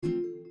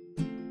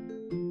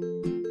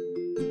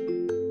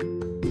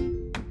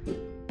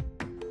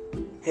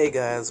Hey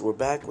guys, we're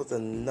back with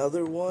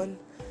another one,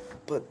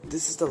 but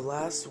this is the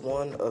last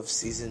one of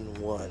season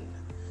 1.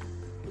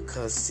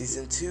 Because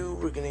season 2,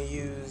 we're gonna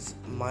use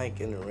Mike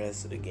and the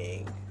rest of the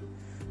gang.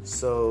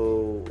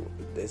 So,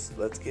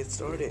 let's get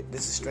started.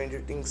 This is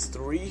Stranger Things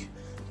 3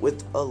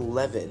 with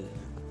 11.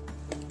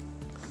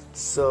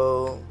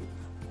 So,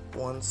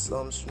 once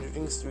Stranger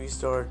Things 3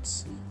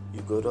 starts,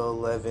 you go to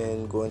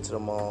 11, go into the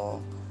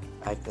mall,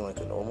 acting like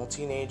a normal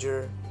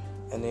teenager.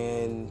 And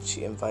then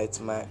she invites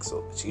Max.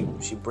 So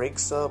she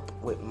breaks up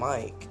with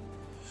Mike.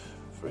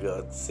 For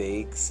God's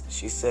sakes,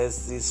 she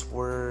says these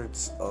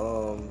words.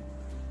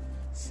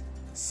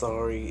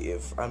 Sorry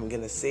if I'm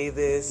gonna say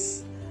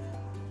this.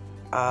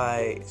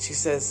 She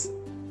says,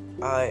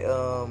 I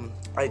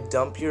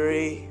dump your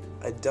A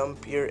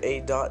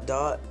dot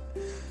dot.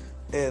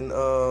 And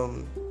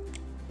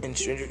in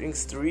Stranger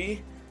Things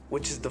 3,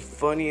 which is the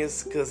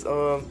funniest, because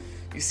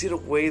you see the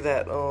way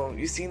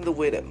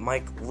that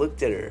Mike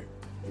looked at her.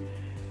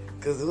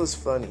 Cause it was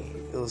funny.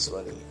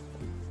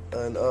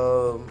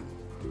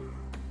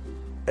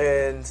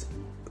 And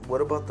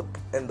what about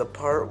the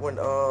part when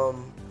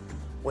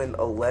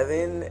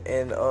 11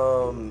 and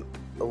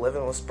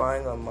 11 was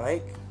spying on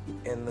Mike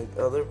and the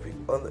other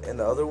people and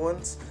the other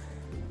ones,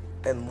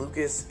 and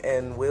Lucas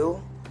and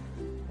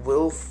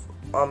Lucas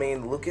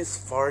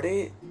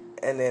farted,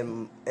 and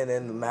then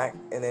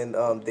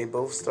they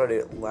both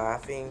started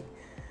laughing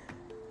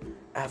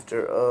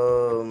after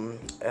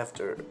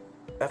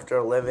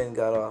 11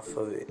 got off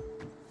of it.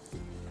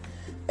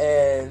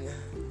 And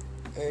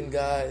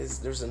guys,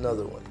 there's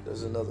another one.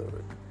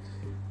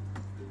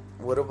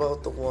 What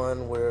about the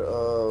one where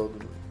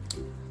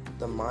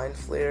the Mind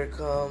Flayer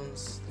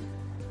comes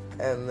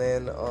and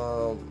then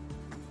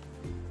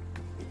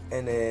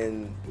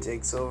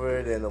takes over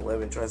it, and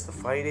 11 tries to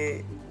fight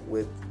it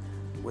with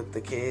the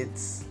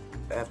kids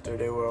after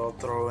they were all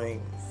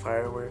throwing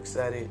fireworks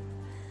at it,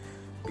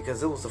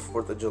 because it was the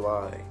 4th of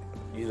July.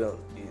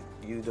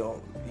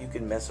 You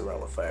can mess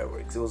around with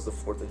fireworks. It was the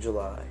 4th of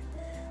July.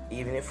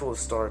 Even if it was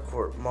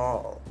Starcourt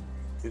Mall,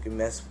 you can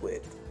mess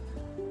with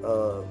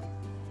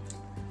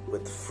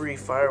free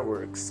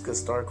fireworks,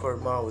 because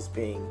Starcourt Mall was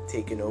being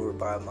taken over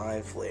by a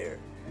Mind Flayer,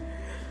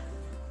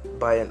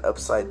 by an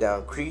upside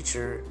down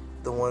creature,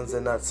 the ones that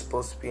are not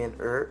supposed to be in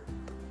Earth.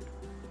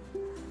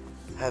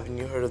 Haven't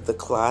you heard of the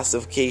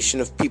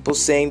classification of people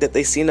saying that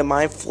they seen a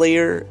Mind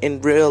Flayer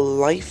in real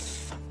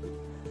life?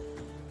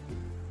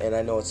 And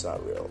I know it's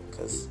not real,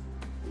 because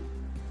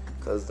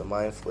the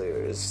Mind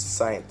Flayer is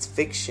science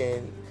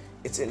fiction.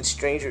 It's in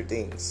Stranger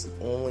Things,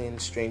 only in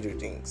Stranger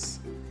Things.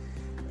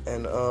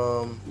 And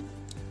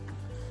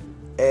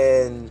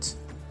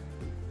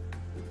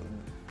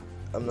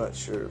I'm not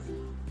sure.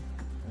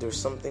 There's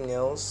something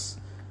else,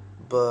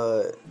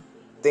 but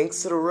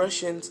thanks to the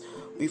Russians,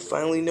 we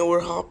finally know where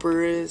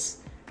Hopper is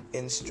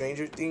in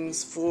Stranger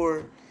Things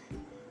 4.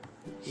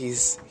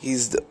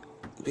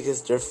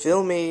 Because they're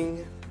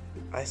filming.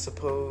 I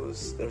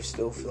suppose they're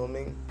still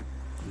filming.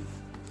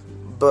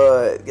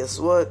 But guess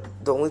what?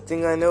 The only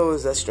thing I know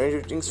is that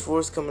Stranger Things 4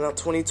 is coming out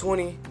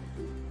 2020.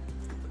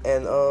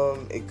 And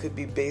it could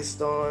be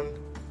based on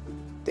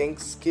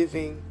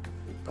Thanksgiving,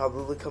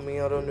 probably coming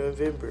out on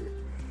November.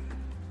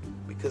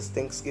 Because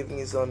Thanksgiving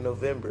is on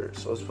November,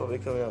 so it's probably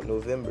coming out in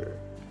November.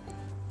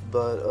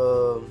 But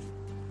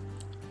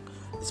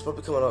it's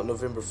probably coming out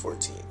November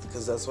 14th,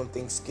 because that's when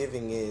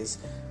Thanksgiving is.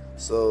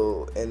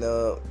 So,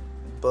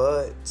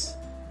 but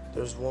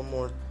there's one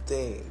more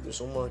thing.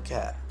 There's one more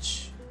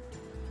catch.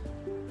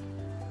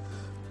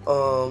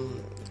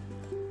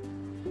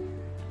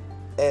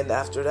 And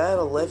after that,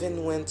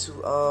 11 went to,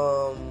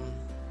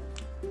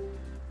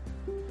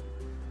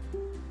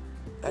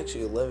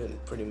 actually 11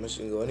 pretty much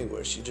didn't go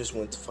anywhere. She just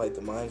went to fight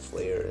the Mind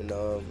Flayer,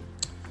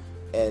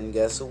 and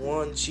guess who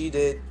won? She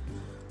did.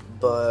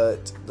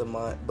 But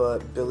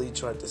Billy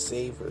tried to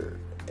save her,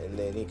 and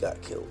then he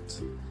got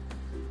killed.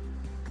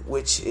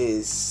 Which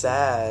is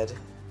sad.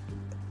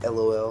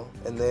 LOL.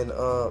 And then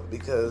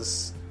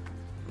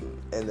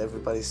and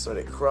everybody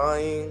started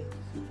crying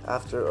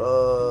after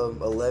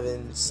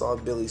 11 saw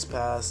Billy's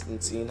past, and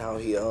seeing how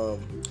he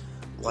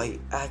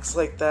acts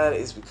like that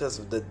is because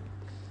of the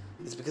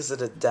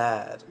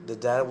dad. The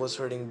dad was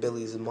hurting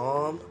Billy's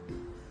mom,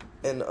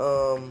 and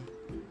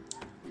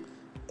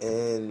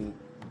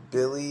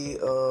Billy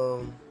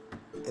and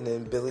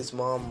then Billy's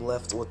mom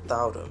left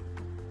without him,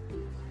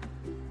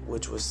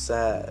 which was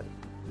sad,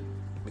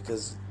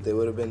 because they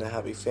would have been a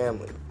happy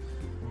family.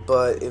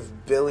 But if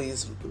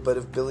Billy's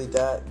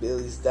dad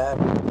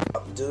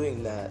stopped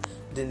doing that,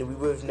 then we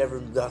would have never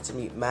got to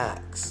meet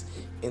Max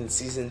in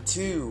season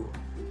 2.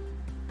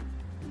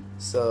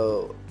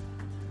 So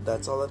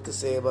that's all I have to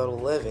say about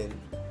 11.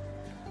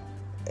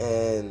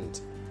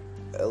 And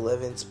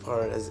 11's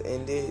part has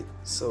ended,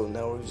 so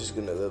now we're just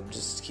gonna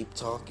keep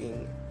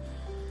talking,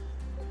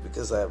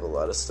 because I have a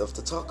lot of stuff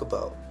to talk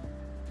about.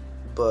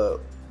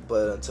 But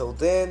until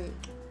then,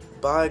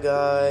 bye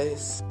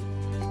guys.